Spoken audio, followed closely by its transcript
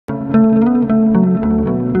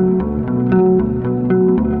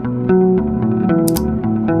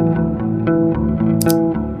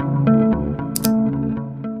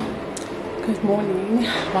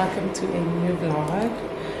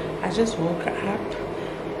just woke up.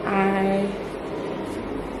 I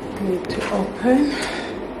need to open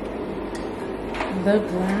the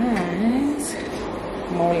blinds.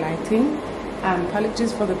 More lighting.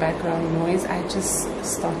 Apologies for the background noise. I just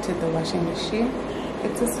started the washing machine.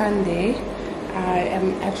 It's a Sunday. I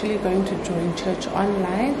am actually going to join church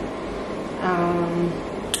online.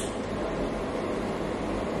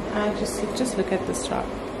 I just look at this top.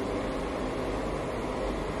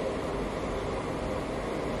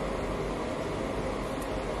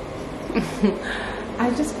 I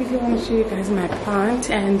just really want to show you guys my plant,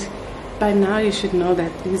 and by now you should know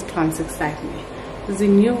that these plants excite me. There's a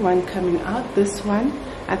new one coming out. This one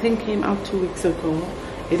I think came out 2 weeks ago.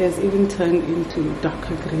 It has even turned into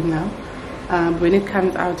darker green now. When it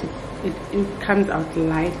comes out, it comes out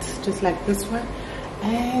light, just like this one.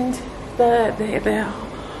 And there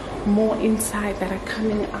are more inside that are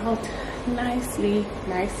coming out nicely.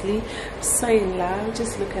 So in love.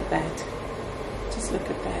 Just look at that. Just look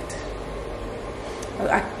at that.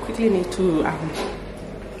 I quickly need to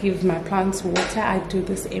give my plants water. I do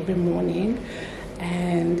this every morning,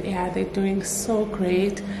 and yeah, they're doing so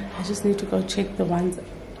great. I just need to go check the ones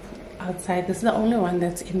outside. This is the only one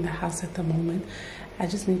that's in the house at the moment. I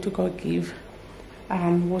just need to go give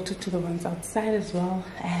water to the ones outside as well.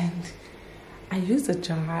 And I use a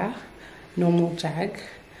jar, normal jug,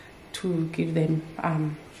 to give them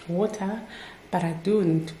water, but I do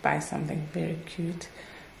need to buy something very cute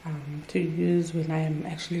to use when I am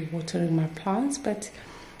actually watering my plants. But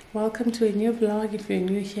welcome to a new vlog. If you're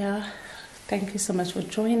new here, thank you so much for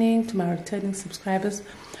joining. To my returning subscribers,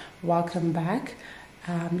 welcome back.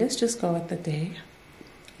 Let's just go with the day.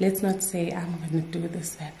 Let's not say I'm going to do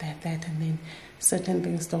this, that, and then certain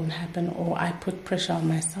things don't happen, or I put pressure on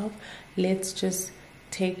myself. Let's just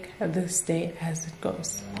take this day as it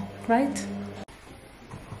goes, right?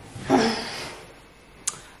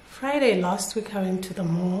 Friday last week I went to the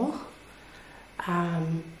mall.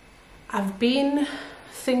 I've been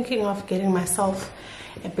thinking of getting myself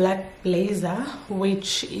a black blazer,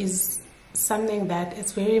 which is something that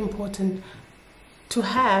it's very important to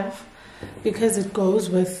have because it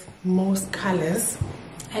goes with most colors.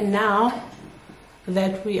 And now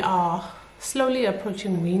that we are slowly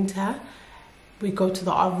approaching winter, we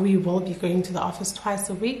will be going to the office twice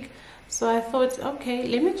a week. So I thought, okay,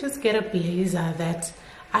 let me just get a blazer that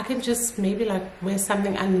I can just maybe like wear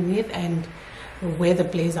something underneath and wear the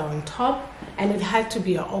blazer on top. And it had to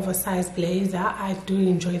be an oversized blazer. I do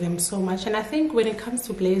enjoy them so much. And I think when it comes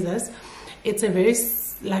to blazers, it's a very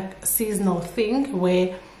like seasonal thing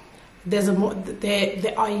where there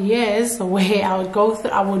are years where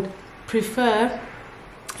I would prefer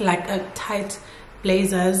like a tight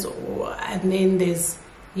blazers, and then there's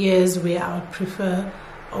years where I would prefer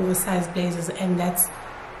oversized blazers. And that's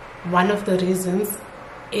one of the reasons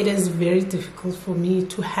it is very difficult for me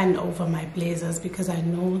to hand over my blazers, because I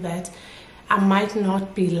know that I might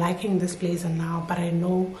not be liking this blazer now, but I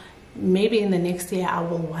know maybe in the next year I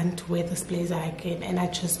will want to wear this blazer again, and I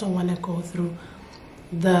just don't want to go through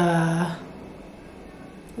I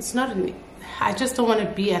just don't want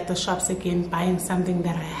to be at the shops again buying something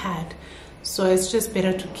that I had. So it's just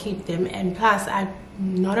better to keep them. And plus, I'm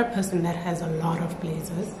not a person that has a lot of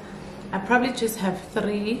blazers. I probably just have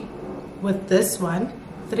 3 with this one,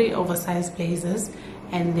 3 oversized blazers,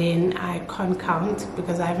 and then I can't count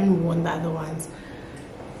because I haven't worn the other ones.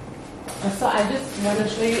 So I just want to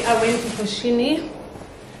show you, I went to Foschini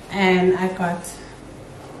and I got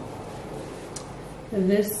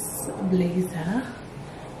this blazer.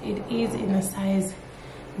 It is in a size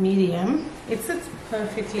medium. It sits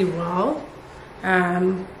perfectly well.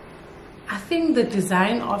 I think the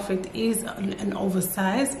design of it is an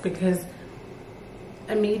oversized, because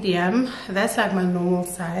a medium, that's like my normal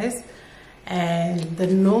size, and the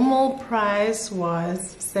normal price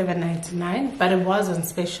was $7.99, but it was on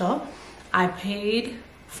special. I paid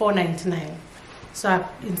 $4.99. So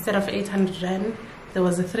instead of 800 Rand, there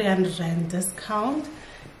was a 300 Rand discount.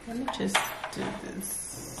 Let me just do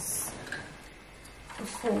this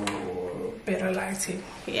for better lighting.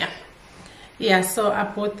 Yeah, so I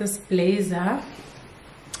bought this blazer.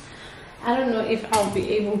 I don't know if I'll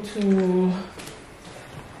be able to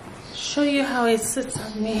show you how it sits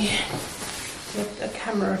on me with the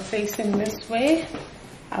camera facing this way.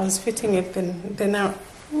 I was fitting it, then now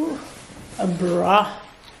a bra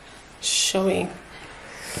showing.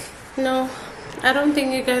 No, I don't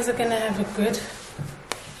think you guys are gonna have a good,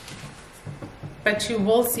 but you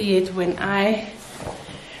will see it when I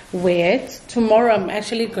wear it. Tomorrow I'm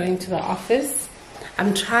actually going to the office.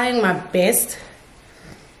 I'm trying my best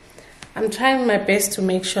to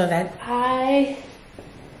make sure that I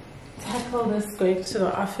tuck sample this going to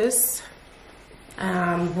the office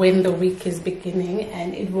when the week is beginning,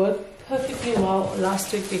 and it worked perfectly well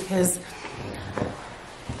last week because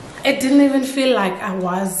it didn't even feel like I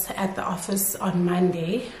was at the office on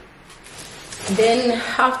Monday. Then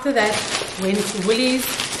after that, went to Woolies.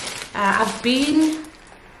 I've been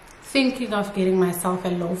thinking of getting myself a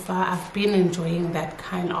loafer. I've been enjoying that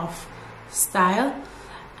kind of style,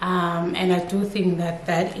 and I do think that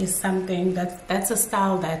that is something that's a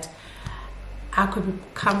style that I could be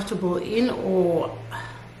comfortable in, or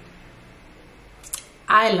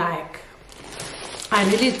I like. I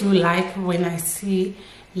really do like when I see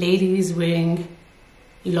ladies wearing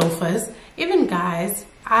loafers, even guys.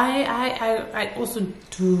 I also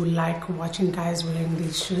do like watching guys wearing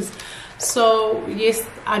these shoes. So yes,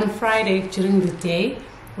 on Friday during the day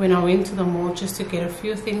when I went to the mall just to get a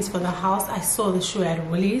few things for the house, I saw the shoe at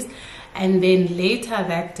Woolies. And then later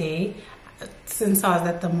that day, since I was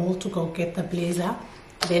at the mall to go get the blazer,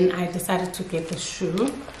 then I decided to get the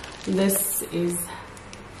shoe. This is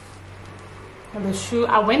the shoe.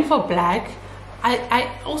 I went for black. I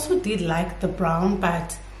also did like the brown,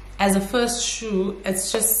 but as a first shoe,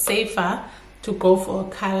 it's just safer to go for a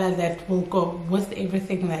color that will go with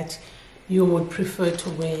everything that you would prefer to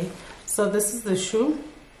wear. So this is the shoe.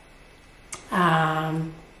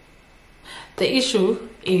 The issue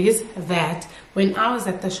is that when I was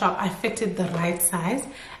at the shop, I fitted the right size,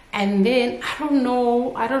 and then I don't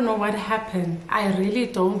know what happened. I really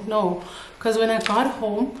don't know, because when I got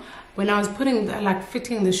home, when I was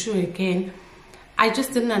fitting the shoe again, I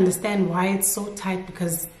just didn't understand why it's so tight,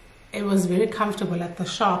 because it was very comfortable at the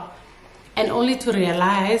shop, and only to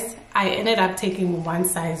realize I ended up taking one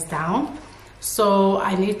size down. So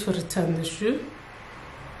I need to return the shoe.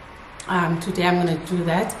 Today I'm going to do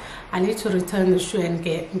that. I need to return the shoe and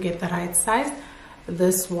get the right size.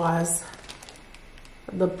 This was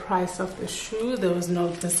the price of the shoe. There was no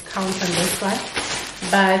discount on this one,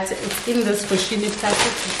 but it's in this Foschini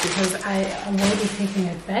plastic because I am already taking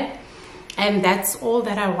it back. And that's all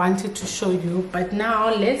that I wanted to show you. But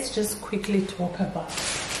now let's just quickly talk about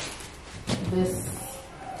this.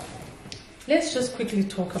 Let's just quickly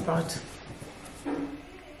talk about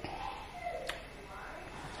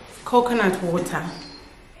coconut water.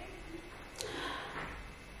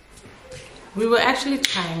 We were actually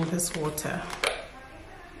trying this water.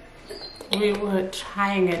 We were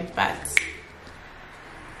trying it, but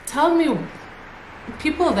tell me,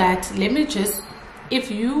 people, that let me just,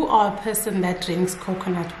 if you are a person that drinks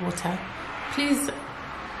coconut water, please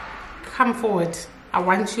come forward. I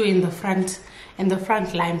want you in the front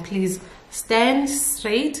line. Please stand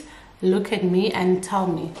straight, look at me and tell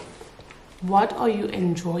me, what are you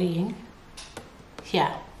enjoying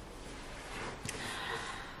here?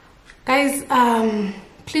 Guys,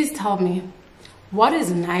 please tell me what is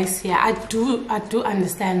nice here. I do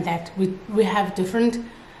understand that we have different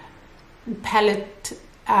palate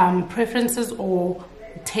preferences or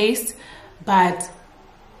taste, but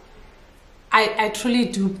I truly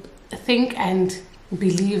do think and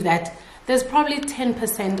believe that there's probably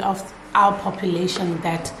 10% of our population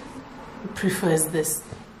that prefers this.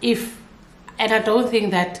 And I don't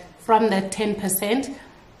think that from that 10%,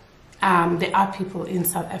 there are people in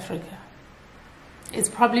South Africa. It's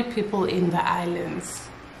probably people in the islands,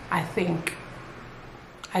 I think.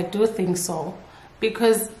 I do think so,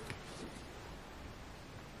 because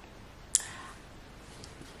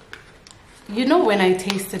you know, when I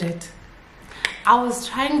tasted it, I was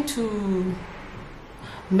trying to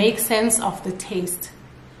make sense of the taste,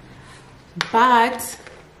 but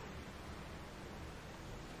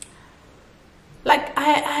like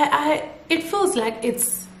it feels like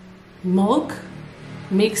it's milk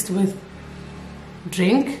mixed with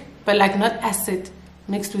drink, but like not acid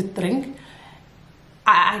mixed with drink.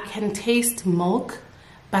 I can taste milk,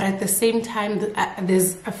 but at the same time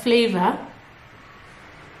there's a flavor.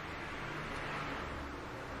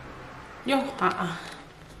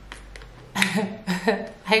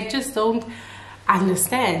 I just don't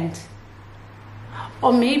understand.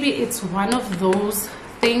 Or maybe it's one of those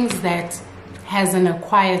things that has an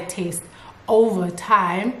acquired taste. Over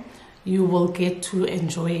time, you will get to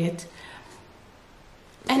enjoy it.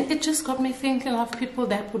 And it just got me thinking of people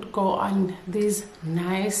that would go on these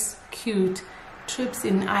nice, cute trips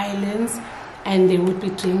in islands, and they would be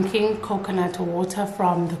drinking coconut water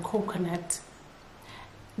from the coconut.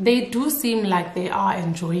 They do seem like they are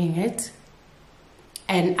enjoying it,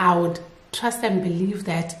 and I would trust and believe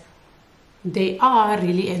that they are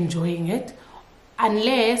really enjoying it,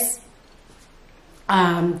 unless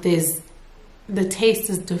the taste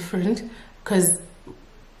is different, because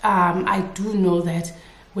I do know that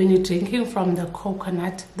when you're drinking from the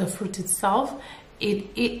coconut, the fruit itself,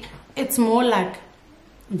 it's more like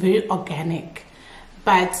very organic.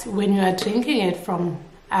 But when you are drinking it from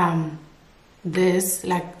this,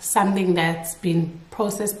 like something that's been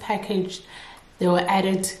processed, packaged, they were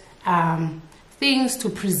added things to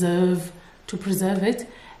preserve it,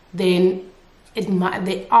 then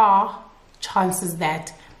there are chances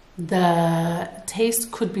that the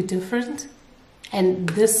taste could be different, and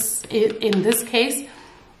in this case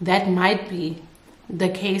that might be the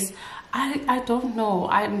case. I don't know,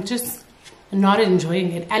 I'm just not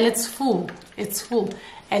enjoying it, and it's full,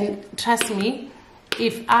 and trust me,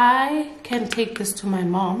 if I can take this to my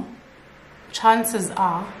mom, chances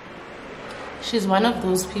are she's one of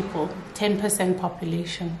those people, 10%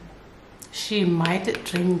 population, she might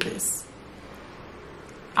drink this.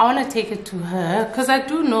 I want to take it to her because I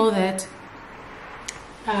do know that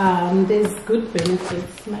there's good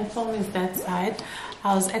benefits. My phone is that side.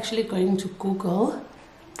 I was actually going to Google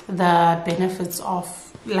the benefits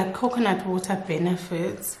of, like, coconut water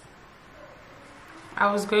benefits.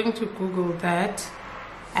 I was going to Google that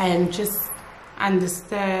and just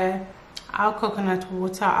understand how coconut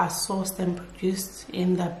water are sourced and produced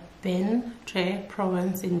in the Ben Tre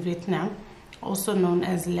province in Vietnam, also known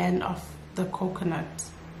as land of the coconut.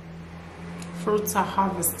 Fruits are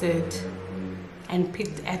harvested and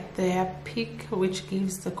picked at their peak, which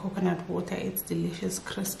gives the coconut water its delicious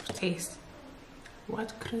crisp taste.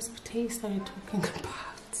 What crisp taste are you talking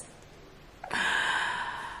about?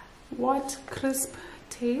 What crisp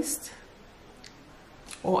taste?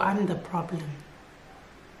 Or I'm the problem?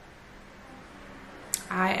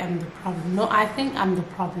 I am the problem. No, I think I'm the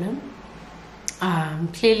problem.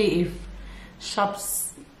 Clearly, if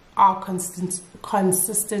shops are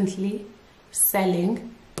consistently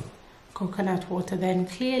selling coconut water, then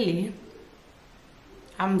clearly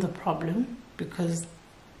I'm the problem, because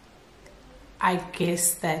I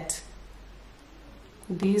guess that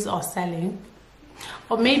these are selling.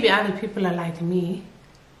 Or maybe other people are like me,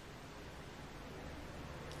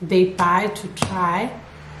 they buy to try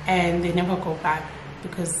and they never go back,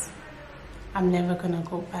 because I'm never gonna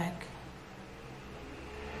go back.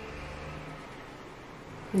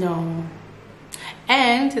 No.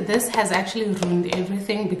 And this has actually ruined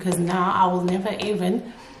everything, because now I will never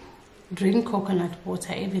even drink coconut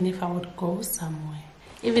water, even if I would go somewhere,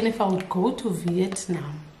 even if I would go to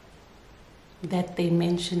Vietnam that they're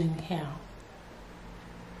mentioning here.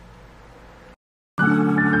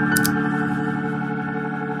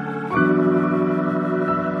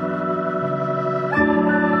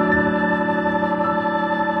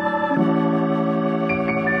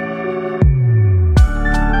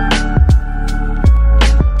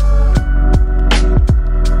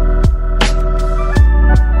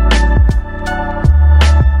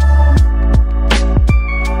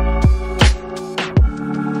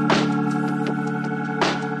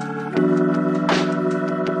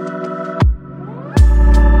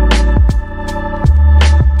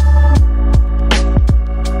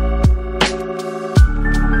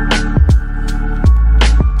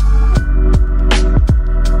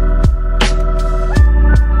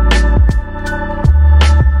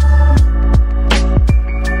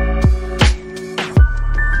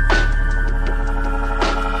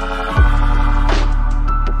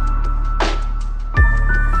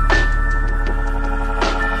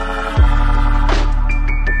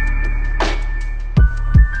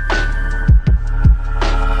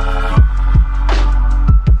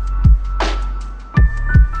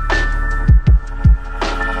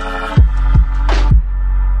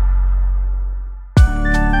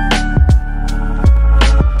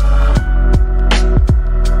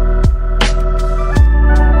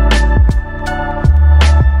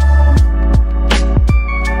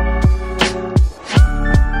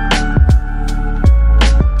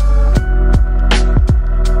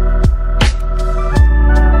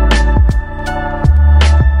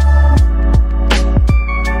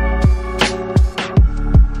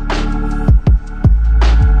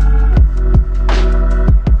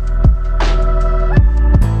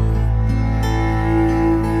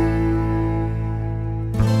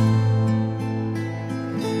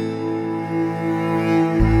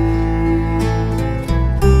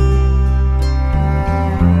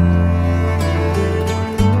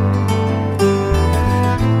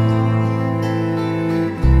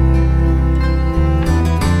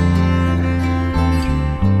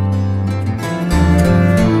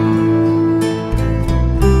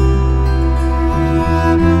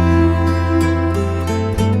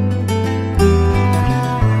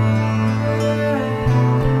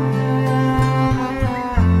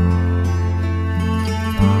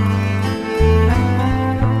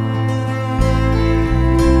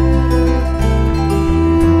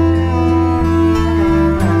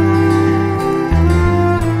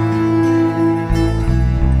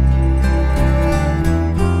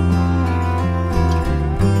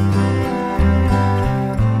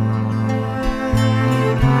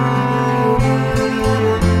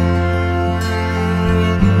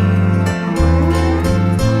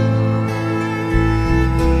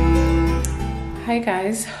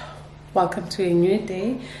 welcome to a new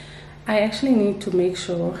day. I actually need to make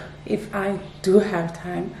sure if I do have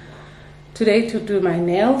time today to do my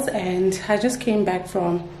nails, and I just came back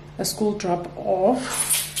from a school drop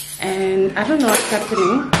off and I don't know what's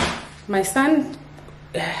happening. My son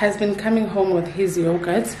has been coming home with his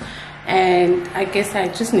yogurt, and I guess I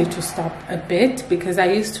just need to stop a bit because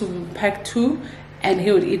I used to pack 2 and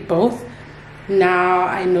he would eat both. Now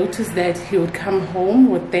I noticed that he would come home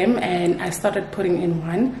with them and I started putting in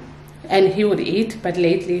 1 and he would eat, but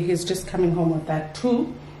lately he's just coming home with that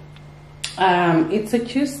too. It's a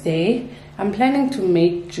Tuesday. I'm planning to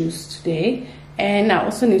make juice today, and I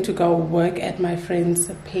also need to go work at my friend's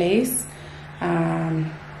place.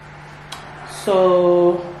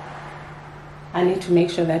 So I need to make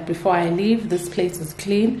sure that before I leave, this place is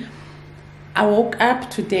clean. I woke up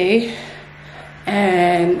today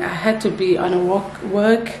and I had to be on a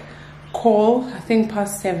work call, I think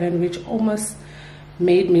past 7, which almost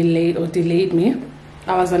made me late or delayed me.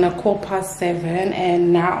 I was on a call past 7,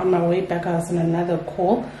 and now on my way back I was on another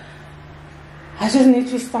call. I just need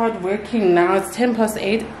to start working now. It's 10 past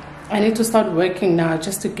 8. I need to start working now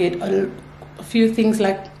just to get a few things,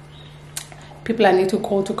 like people I need to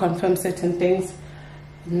call to confirm certain things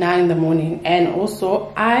now in the morning. And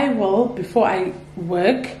also I will, before I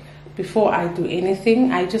work, before I do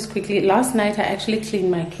anything, I just quickly, last night I actually cleaned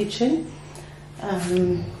my kitchen.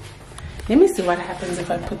 Let me see what happens if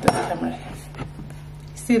I put this camera here.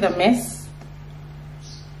 See the mess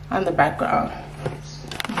on the background.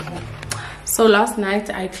 So last night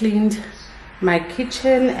I cleaned my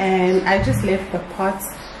kitchen and I just left the pots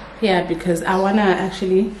here because I want to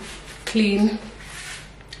actually clean.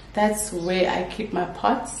 That's where I keep my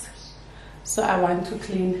pots, so I want to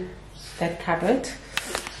clean that cupboard.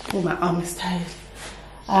 Oh, my arm is tired.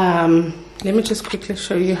 Let me just quickly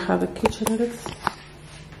show you how the kitchen looks.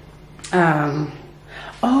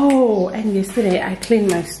 Oh, and yesterday I cleaned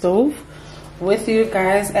my stove with you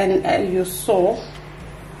guys, and you saw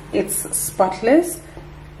it's spotless.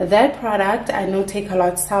 That product, I know Take A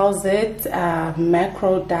Lot sells it,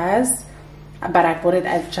 Macro does, but I bought it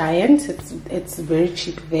at Giant. It's very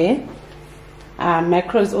cheap there.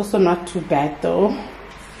 Macro is also not too bad though.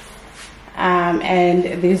 And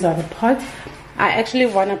these are the pots. I actually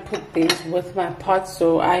want to put these with my pots,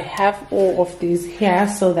 so I have all of these here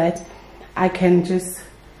so that I can just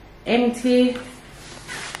empty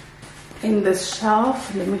in the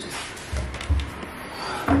shelf. Let me just,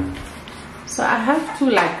 so I have 2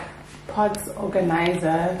 like pots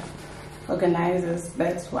organizers,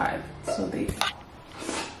 that's why.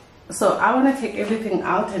 So I want to take everything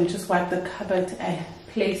out and just wipe the cupboard and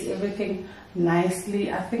place everything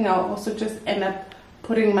nicely. I think I'll also just end up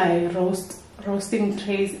putting my roasting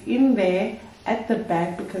trays in there at the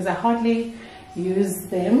back because I hardly use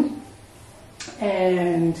them.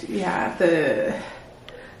 And yeah,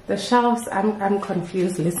 the shelves, I'm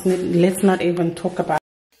confused. Let's not even talk about.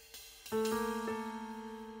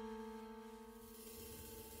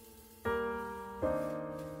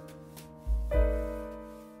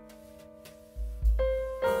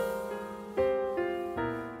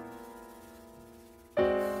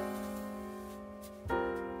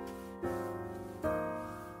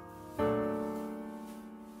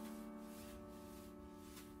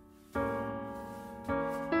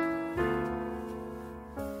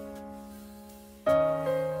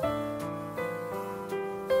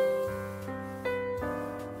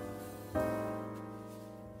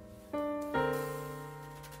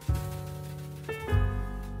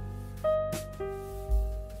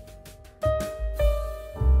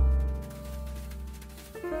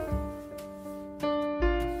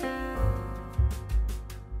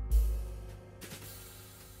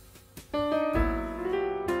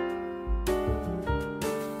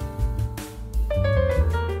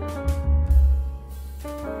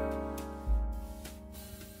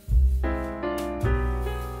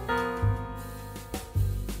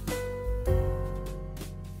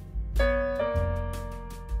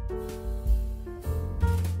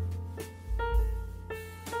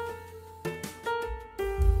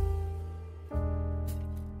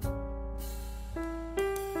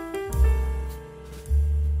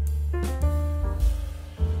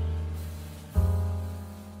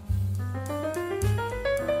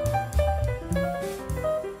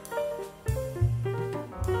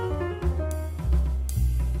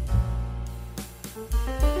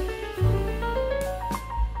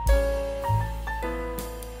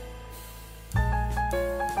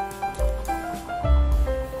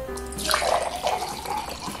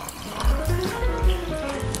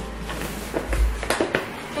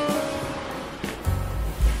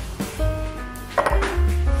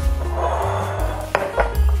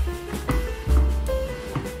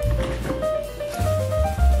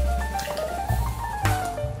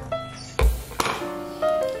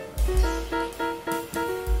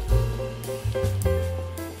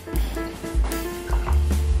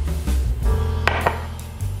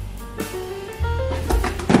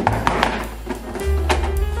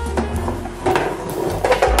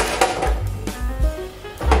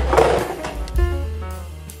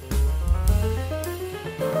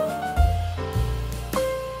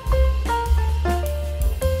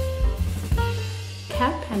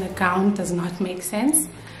 does not make sense.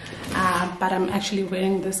 But I'm actually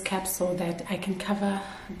wearing this cap so that I can cover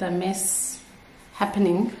the mess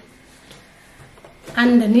happening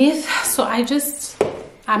underneath. So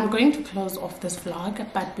I'm going to close off this vlog,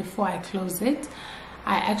 but before I close it,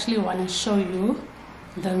 I actually want to show you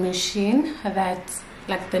the machine that,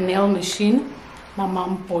 like the nail machine my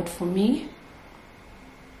mom bought for me.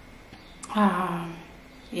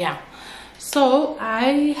 Yeah, so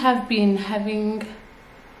I have been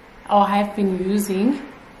using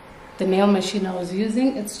the nail machine I was using.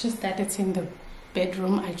 It's just that it's in the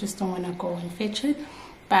bedroom. I just don't want to go and fetch it.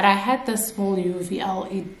 But I had this small UV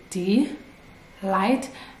LED light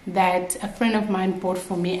that a friend of mine bought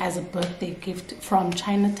for me as a birthday gift from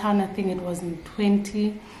Chinatown. I think it was in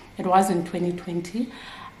 2020.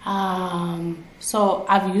 So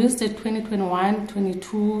I've used it 2021,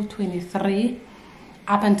 22, 23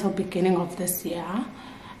 up until beginning of this year,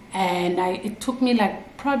 and it took me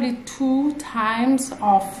like probably 2 times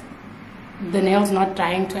of the nails not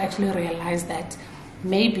drying to actually realize that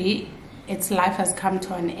maybe its life has come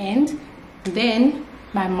to an end. Then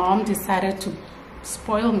my mom decided to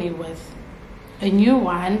spoil me with a new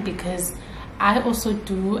one, because I also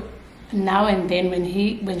do now and then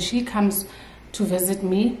when she comes to visit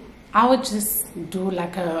me, I would just do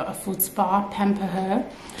like a foot spa, pamper her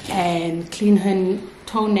and clean her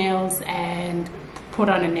toenails and put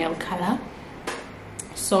on a nail color.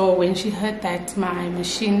 So when she heard that my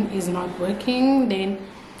machine is not working, then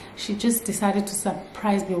she just decided to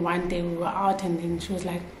surprise me one day. We were out and then she was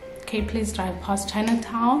like, okay, please drive past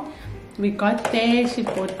Chinatown. We got there, she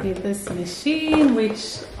bought me this machine,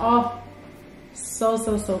 which, oh, so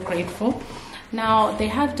grateful. Now they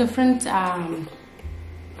have different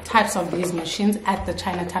types of these machines at the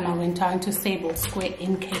Chinatown I went to Sable Square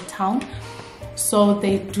in Cape Town. So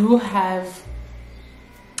they do have,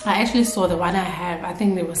 I actually saw the one I have, I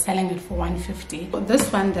think they were selling it for 150. This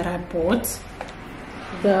one that I bought,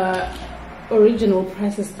 the original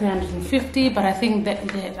price is 350, but I think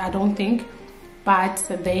but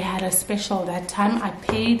they had a special that time. I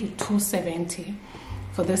paid 270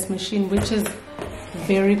 for this machine, which is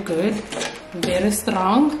very good, very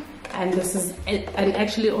strong, and this is and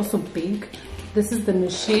actually also big. This is the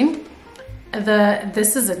machine.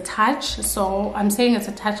 This is a touch, so I'm saying it's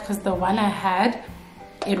a touch because the one I had,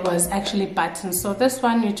 it was actually buttons. So this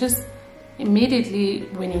one, you just immediately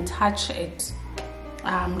when you touch it,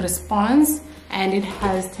 responds, and it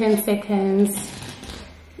has 10 seconds,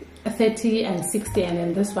 30 and 60, and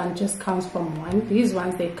then this one just counts from 1. These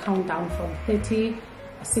ones, they count down from 30,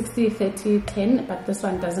 60, 30, 10, but this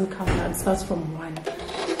one doesn't count down, it starts from 1.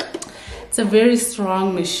 It's a very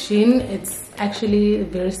strong machine. It's actually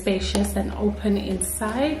very spacious and open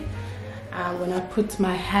inside. When I put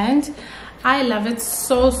my hand, I love it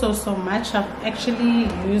so much. I've actually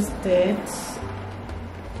used it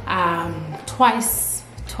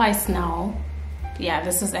twice now. Yeah,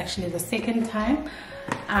 this is actually the second time.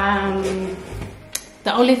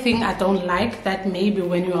 The only thing I don't like, that maybe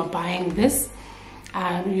when you are buying this,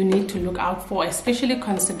 you need to look out for, especially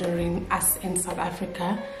considering us in South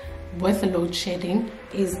Africa with load shedding,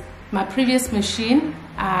 is my previous machine,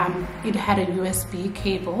 it had a USB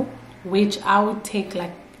cable, which I would take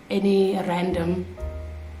like any random,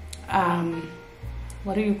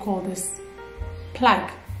 what do you call this,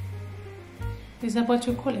 plug, is that what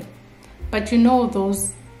you call it? But you know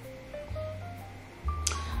those,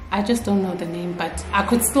 I just don't know the name, but I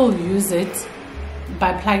could still use it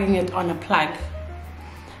by plugging it on a plug.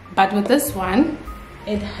 But with this one,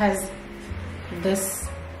 it has this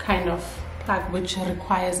kind of plug which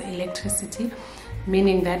requires electricity,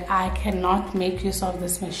 meaning that I cannot make use of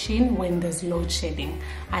this machine when there's load shedding,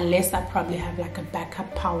 unless I probably have like a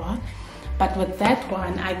backup power. But with that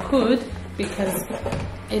one, I could, because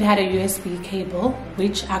it had a USB cable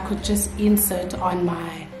which I could just insert on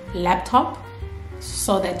my laptop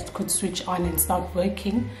so that it could switch on and start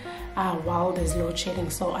working while there's load shedding.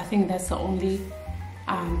 So I think that's the only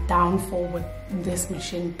downfall with this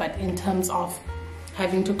machine. But in terms of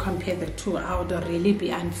having to compare the two, I would really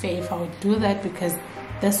be unfair if I would do that, because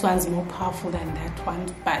this one's more powerful than that one.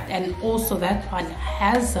 But and also that one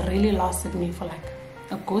has really lasted me for like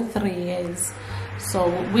a good 3 years, so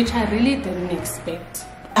which I really didn't expect.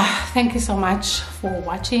 Thank you so much for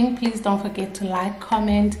watching. Please don't forget to like,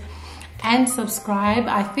 comment and subscribe.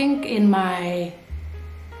 I think I'm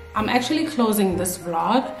actually closing this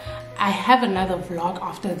vlog. I have another vlog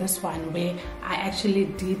after this one where I actually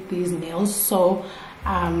did these nails. So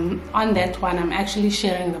on that one, I'm actually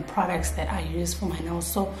sharing the products that I use for my nails.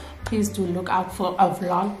 So please do look out for a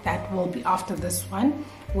vlog that will be after this one,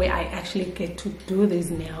 where I actually get to do these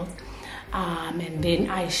nails. and then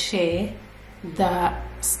I share the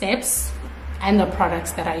steps and the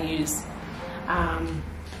products that I use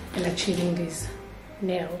in achieving these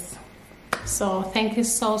nails. So thank you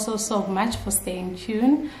so much for staying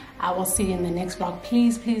tuned. I will see you in the next vlog.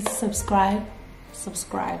 Please subscribe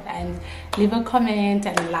and leave a comment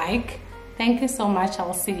and like. Thank you so much. I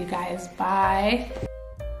will see you guys. Bye.